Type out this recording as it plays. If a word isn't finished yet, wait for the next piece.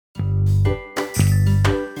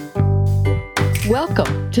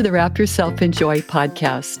Welcome to the Wrap Yourself in Joy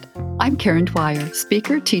podcast. I'm Karen Dwyer,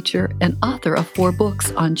 speaker, teacher, and author of 4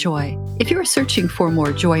 books on joy. If you are searching for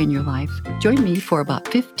more joy in your life, join me for about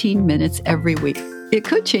 15 minutes every week. It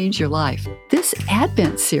could change your life. This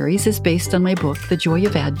Advent series is based on my book, The Joy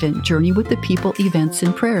of Advent, Journey with the People, Events,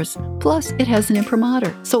 and Prayers. Plus, it has an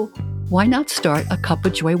imprimatur. So why not start a Cup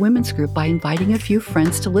of Joy women's group by inviting a few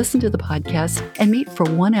friends to listen to the podcast and meet for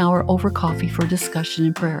 1 hour over coffee for discussion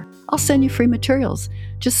and prayer? I'll send you free materials.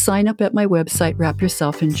 Just sign up at my website,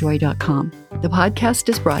 wrapyourselfinjoy.com. The podcast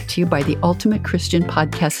is brought to you by the Ultimate Christian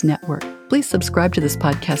Podcast Network. Please subscribe to this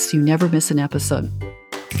podcast so you never miss an episode.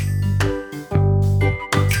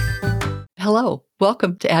 Hello,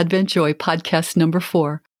 welcome to Advent Joy podcast number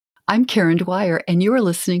 4. I'm Karen Dwyer, and you are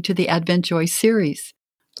listening to the Advent Joy series.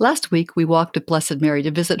 Last week, we walked with Blessed Mary to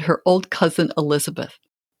visit her old cousin Elizabeth.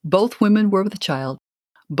 Both women were with child.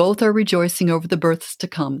 Both are rejoicing over the births to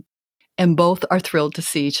come, and both are thrilled to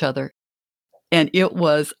see each other. And it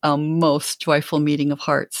was a most joyful meeting of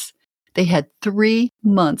hearts. They had 3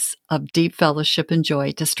 months of deep fellowship and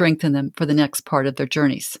joy to strengthen them for the next part of their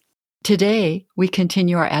journeys. Today, we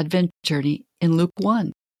continue our Advent journey in Luke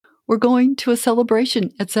 1. We're going to a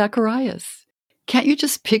celebration at Zacharias. Can't you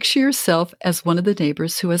just picture yourself as one of the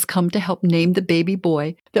neighbors who has come to help name the baby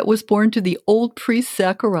boy that was born to the old priest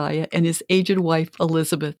Zachariah and his aged wife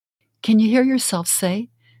Elizabeth? Can you hear yourself say,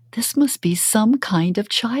 "This must be some kind of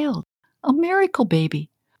child, a miracle baby"?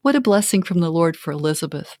 What a blessing from the Lord for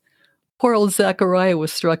Elizabeth. Poor old Zachariah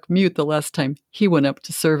was struck mute the last time he went up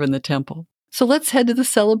to serve in the temple. So let's head to the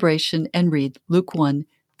celebration and read Luke 1,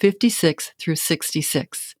 56 through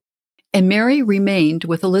 66. And Mary remained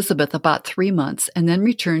with Elizabeth about 3 months and then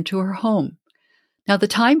returned to her home. Now the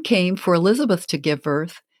time came for Elizabeth to give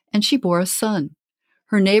birth, and she bore a son.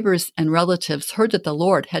 Her neighbors and relatives heard that the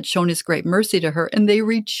Lord had shown his great mercy to her, and they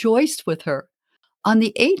rejoiced with her. On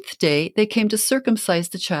the 8th day, they came to circumcise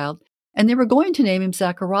the child, and they were going to name him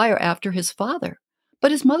Zachariah after his father.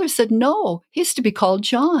 But his mother said, "No, he's to be called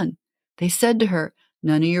John." They said to her,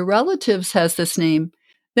 "None of your relatives has this name."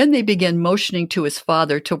 Then they began motioning to his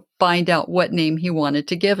father to find out what name he wanted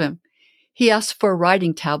to give him. He asked for a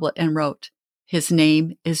writing tablet and wrote, "His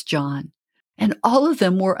name is John." And all of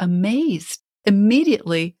them were amazed.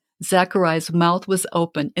 Immediately, Zachariah's mouth was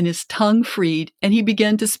open and his tongue freed, and he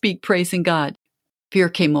began to speak, praising God. Fear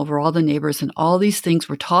came over all the neighbors, and all these things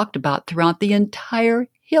were talked about throughout the entire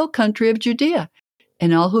hill country of Judea.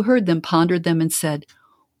 And all who heard them pondered them and said,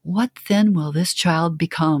 "What then will this child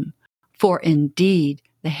become?" For indeed,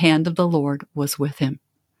 the hand of the Lord was with him.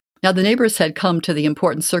 Now the neighbors had come to the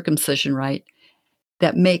important circumcision rite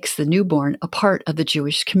that makes the newborn a part of the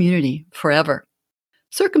Jewish community forever.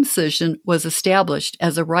 Circumcision was established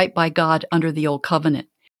as a rite by God under the Old Covenant.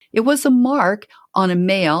 It was a mark on a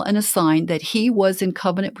male and a sign that he was in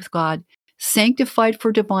covenant with God, sanctified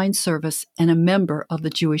for divine service, and a member of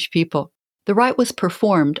the Jewish people. The rite was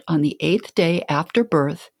performed on the 8th day after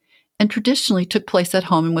birth, and traditionally took place at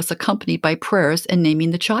home and was accompanied by prayers and naming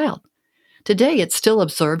the child. Today, it's still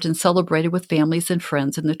observed and celebrated with families and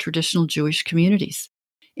friends in the traditional Jewish communities.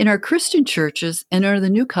 In our Christian churches and under the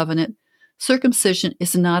New Covenant, circumcision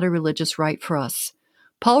is not a religious rite for us.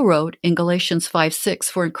 Paul wrote in Galatians 5:6,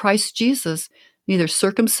 "For in Christ Jesus, neither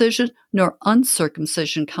circumcision nor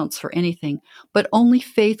uncircumcision counts for anything, but only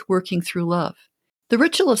faith working through love." The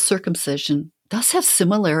ritual of circumcision does have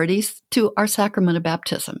similarities to our sacrament of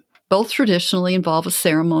baptism. Both traditionally involve a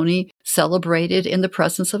ceremony celebrated in the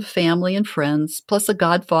presence of family and friends, plus a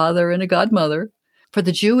godfather and a godmother. For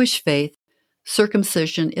the Jewish faith,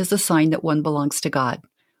 circumcision is a sign that one belongs to God,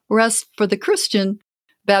 whereas for the Christian,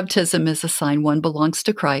 baptism is a sign one belongs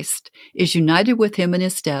to Christ, is united with him in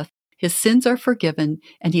his death, his sins are forgiven,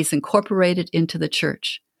 and he's incorporated into the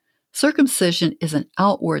church. Circumcision is an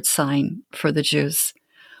outward sign for the Jews,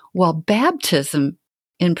 while baptism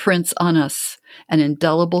imprints on us an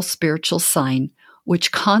indelible spiritual sign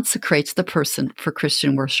which consecrates the person for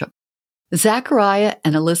Christian worship. Zachariah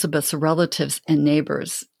and Elizabeth's relatives and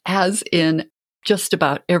neighbors, as in just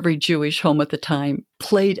about every Jewish home at the time,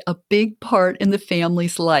 played a big part in the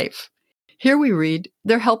family's life. Here we read,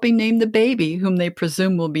 they're helping name the baby, whom they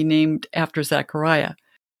presume will be named after Zachariah.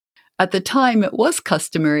 At the time, it was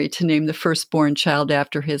customary to name the firstborn child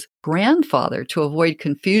after his grandfather to avoid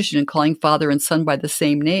confusion in calling father and son by the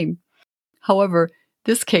same name. However,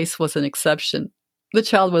 this case was an exception. The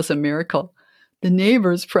child was a miracle. The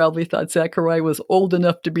neighbors probably thought Zachariah was old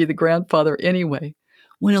enough to be the grandfather anyway.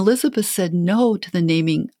 When Elizabeth said no to the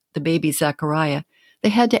naming the baby Zachariah, they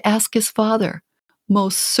had to ask his father.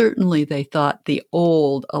 Most certainly they thought the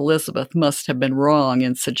old Elizabeth must have been wrong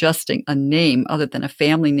in suggesting a name other than a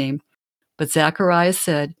family name. But Zacharias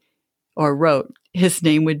said, or wrote, his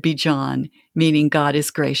name would be John, meaning God is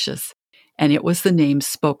gracious. And it was the name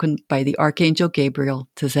spoken by the archangel Gabriel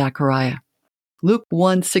to Zechariah. Luke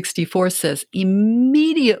 1:64 says,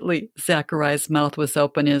 immediately Zechariah's mouth was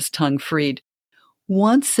open and his tongue freed.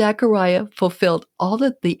 Once Zechariah fulfilled all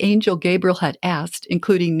that the angel Gabriel had asked,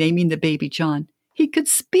 including naming the baby John, he could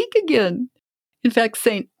speak again. In fact,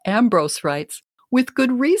 St. Ambrose writes, with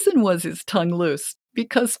good reason was his tongue loosed,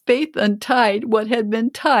 because faith untied what had been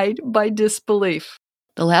tied by disbelief.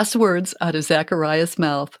 The last words out of Zechariah's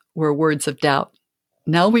mouth were words of doubt.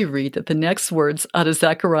 Now we read that the next words out of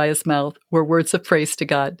Zechariah's mouth were words of praise to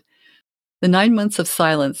God. The 9 months of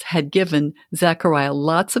silence had given Zechariah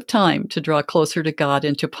lots of time to draw closer to God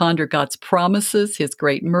and to ponder God's promises, his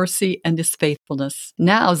great mercy, and his faithfulness.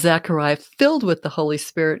 Now Zechariah, filled with the Holy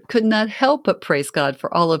Spirit, could not help but praise God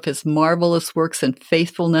for all of his marvelous works and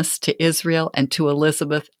faithfulness to Israel and to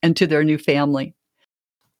Elizabeth and to their new family.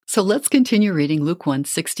 So let's continue reading Luke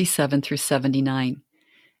 1:67 through 79.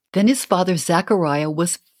 Then his father Zechariah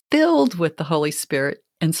was filled with the Holy Spirit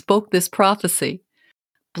and spoke this prophecy.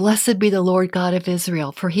 Blessed be the Lord God of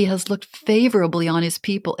Israel, for he has looked favorably on his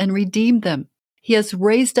people and redeemed them. He has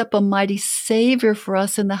raised up a mighty Savior for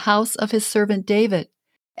us in the house of his servant David,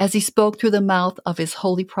 as he spoke through the mouth of his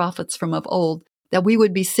holy prophets from of old, that we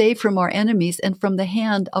would be saved from our enemies and from the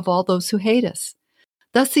hand of all those who hate us.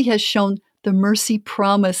 Thus he has shown the mercy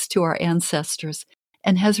promised to our ancestors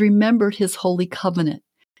and has remembered his holy covenant,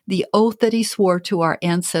 the oath that he swore to our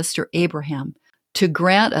ancestor Abraham, to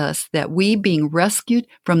grant us that we, being rescued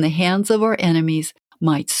from the hands of our enemies,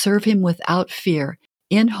 might serve him without fear,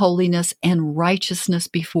 in holiness and righteousness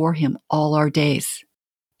before him all our days.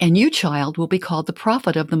 And you, child, will be called the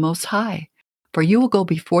prophet of the Most High, for you will go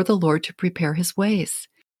before the Lord to prepare his ways,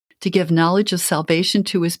 to give knowledge of salvation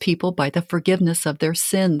to his people by the forgiveness of their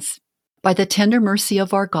sins. By the tender mercy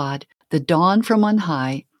of our God, the dawn from on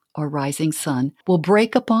high, or rising sun, will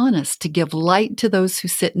break upon us to give light to those who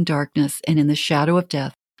sit in darkness and in the shadow of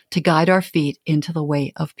death, to guide our feet into the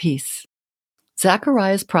way of peace.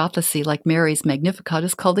 Zechariah's prophecy, like Mary's Magnificat,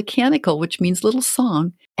 is called a canticle, which means little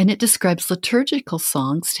song, and it describes liturgical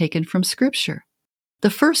songs taken from Scripture. The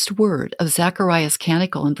first word of Zechariah's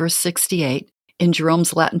canticle in verse 68, in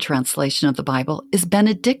Jerome's Latin translation of the Bible, is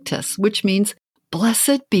Benedictus, which means,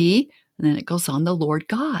 blessed be, and then it goes on, the Lord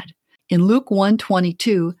God. In Luke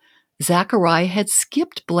 1:22, Zechariah had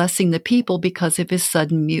skipped blessing the people because of his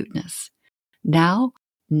sudden muteness. Now,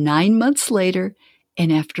 9 months later,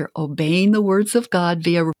 and after obeying the words of God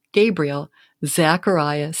via Gabriel,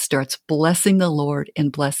 Zechariah starts blessing the Lord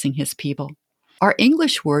and blessing his people. Our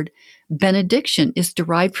English word benediction is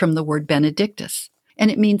derived from the word benedictus,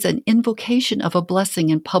 and it means an invocation of a blessing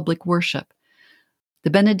in public worship. The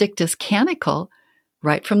Benedictus canticle,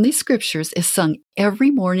 right from these scriptures, is sung every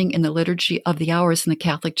morning in the liturgy of the hours in the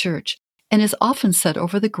Catholic Church and is often said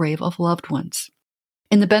over the grave of loved ones.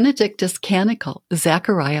 In the Benedictus canticle,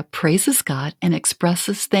 Zechariah praises God and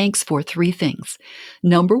expresses thanks for 3 things.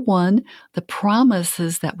 Number 1, the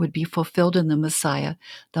promises that would be fulfilled in the Messiah,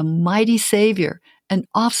 the mighty Savior, an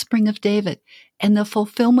offspring of David, and the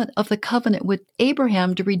fulfillment of the covenant with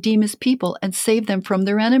Abraham to redeem his people and save them from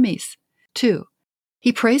their enemies. 2,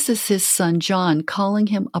 he praises his son John, calling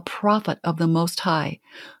him a prophet of the Most High,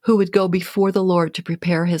 who would go before the Lord to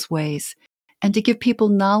prepare his ways, and to give people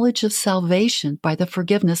knowledge of salvation by the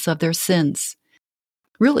forgiveness of their sins.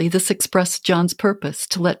 Really, this expressed John's purpose,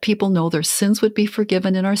 to let people know their sins would be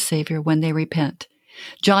forgiven in our Savior when they repent.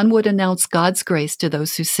 John would announce God's grace to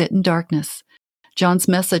those who sit in darkness. John's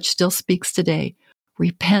message still speaks today.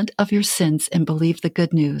 Repent of your sins and believe the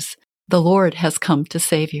good news. The Lord has come to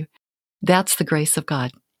save you. That's the grace of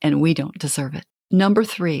God, and we don't deserve it. Number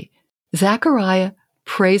 3, Zechariah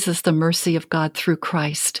praises the mercy of God through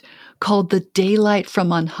Christ, called the daylight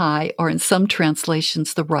from on high, or in some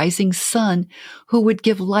translations, the rising sun, who would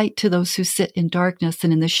give light to those who sit in darkness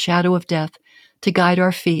and in the shadow of death, to guide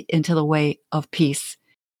our feet into the way of peace.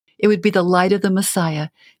 It would be the light of the Messiah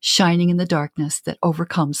shining in the darkness that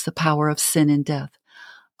overcomes the power of sin and death.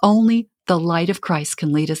 Only the light of Christ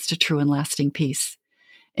can lead us to true and lasting peace.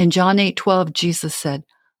 In John 8:12, Jesus said,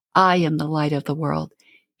 I am the light of the world.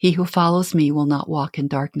 He who follows me will not walk in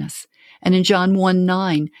darkness. And in John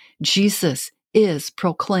 1:9, Jesus is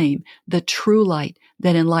proclaimed the true light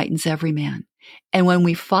that enlightens every man. And when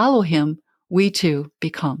we follow him, we too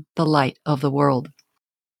become the light of the world.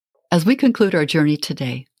 As we conclude our journey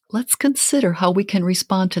today, let's consider how we can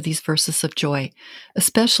respond to these verses of joy,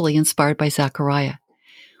 especially inspired by Zechariah.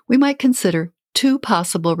 We might consider 2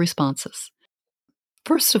 possible responses.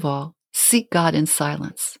 First of all, seek God in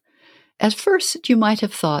silence. At first, you might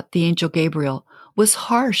have thought the angel Gabriel was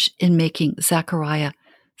harsh in making Zechariah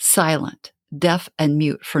silent, deaf, and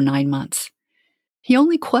mute for 9 months. He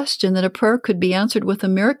only questioned that a prayer could be answered with a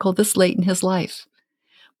miracle this late in his life.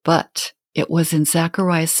 But it was in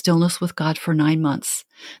Zechariah's stillness with God for 9 months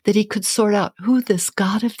that he could sort out who this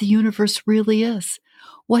God of the universe really is,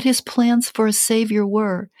 what his plans for a Savior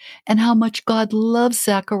were, and how much God loves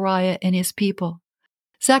Zechariah and his people.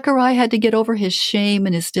 Zechariah had to get over his shame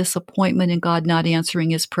and his disappointment in God not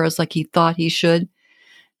answering his prayers like he thought he should.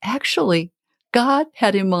 Actually, God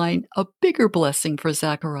had in mind a bigger blessing for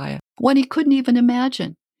Zechariah, one he couldn't even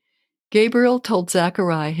imagine. Gabriel told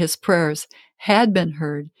Zechariah his prayers had been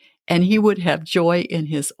heard and he would have joy in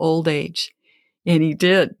his old age. And he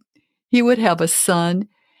did. He would have a son,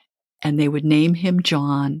 and they would name him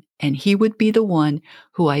John, and he would be the one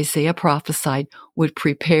who Isaiah prophesied would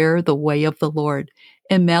prepare the way of the Lord.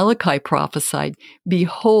 And Malachi prophesied,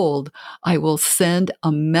 "Behold, I will send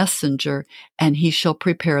a messenger, and he shall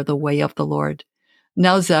prepare the way of the Lord."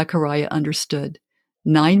 Now Zechariah understood.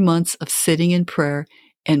 9 months of sitting in prayer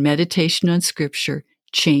and meditation on Scripture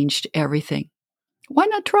changed everything. Why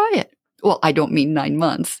not try it? Well, I don't mean 9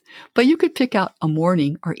 months, but you could pick out a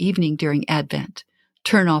morning or evening during Advent.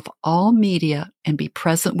 Turn off all media and be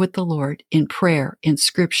present with the Lord in prayer, in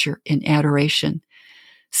Scripture, in adoration.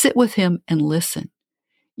 Sit with Him and listen.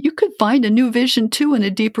 You could find a new vision too and a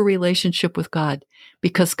deeper relationship with God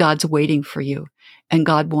because God's waiting for you and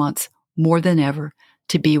God wants more than ever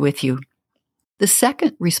to be with you. The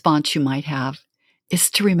second response you might have is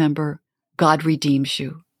to remember God redeems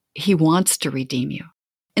you. He wants to redeem you.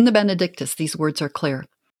 In the Benedictus, these words are clear.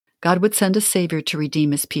 God would send a Savior to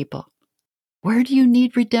redeem His people. Where do you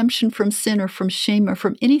need redemption from sin or from shame or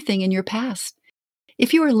from anything in your past?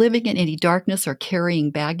 If you are living in any darkness or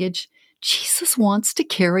carrying baggage, Jesus wants to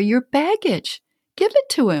carry your baggage. Give it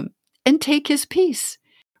to Him and take His peace.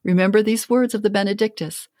 Remember these words of the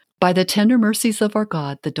Benedictus. By the tender mercies of our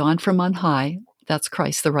God, the dawn from on high, that's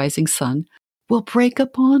Christ, the rising sun, will break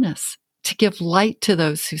upon us to give light to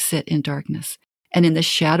those who sit in darkness and in the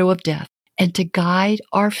shadow of death, and to guide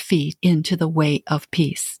our feet into the way of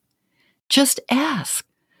peace. Just ask.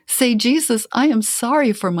 Say, Jesus, I am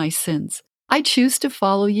sorry for my sins. I choose to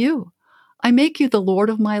follow you. I make you the Lord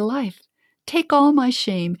of my life. Take all my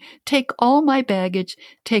shame, take all my baggage,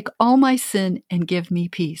 take all my sin, and give me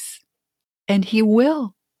peace. And He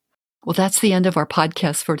will. Well, that's the end of our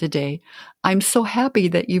podcast for today. I'm so happy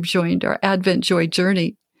that you've joined our Advent Joy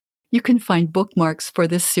journey. You can find bookmarks for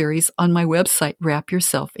this series on my website,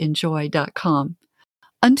 wrapyourselfinjoy.com.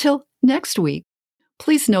 Until next week,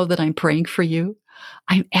 please know that I'm praying for you.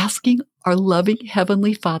 I'm asking our loving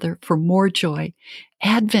Heavenly Father for more joy,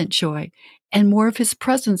 Advent joy, and more of His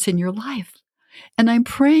presence in your life. And I'm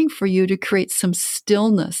praying for you to create some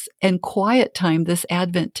stillness and quiet time this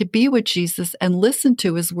Advent to be with Jesus and listen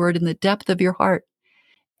to His word in the depth of your heart.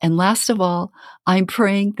 And last of all, I'm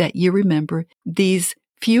praying that you remember these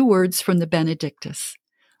few words from the Benedictus.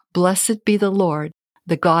 Blessed be the Lord,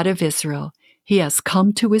 the God of Israel. He has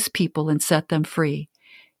come to His people and set them free.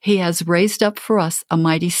 He has raised up for us a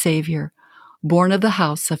mighty Savior, born of the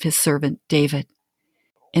house of His servant David.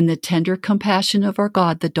 In the tender compassion of our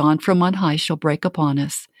God, the dawn from on high shall break upon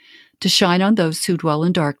us, to shine on those who dwell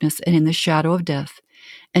in darkness and in the shadow of death,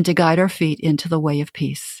 and to guide our feet into the way of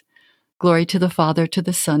peace. Glory to the Father, to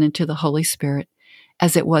the Son, and to the Holy Spirit,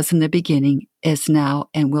 as it was in the beginning, is now,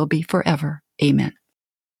 and will be forever. Amen.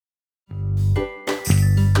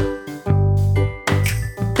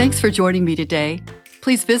 Thanks for joining me today.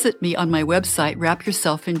 Please visit me on my website,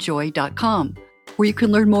 wrapyourselfinjoy.com, where you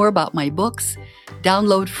can learn more about my books,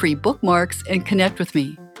 download free bookmarks, and connect with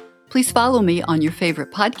me. Please follow me on your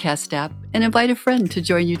favorite podcast app and invite a friend to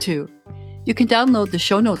join you too. You can download the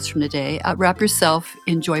show notes from today at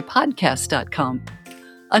wrapyourselfinjoypodcast.com.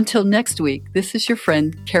 Until next week, this is your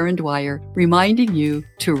friend Karen Dwyer reminding you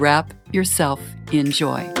to wrap yourself in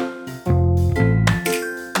joy.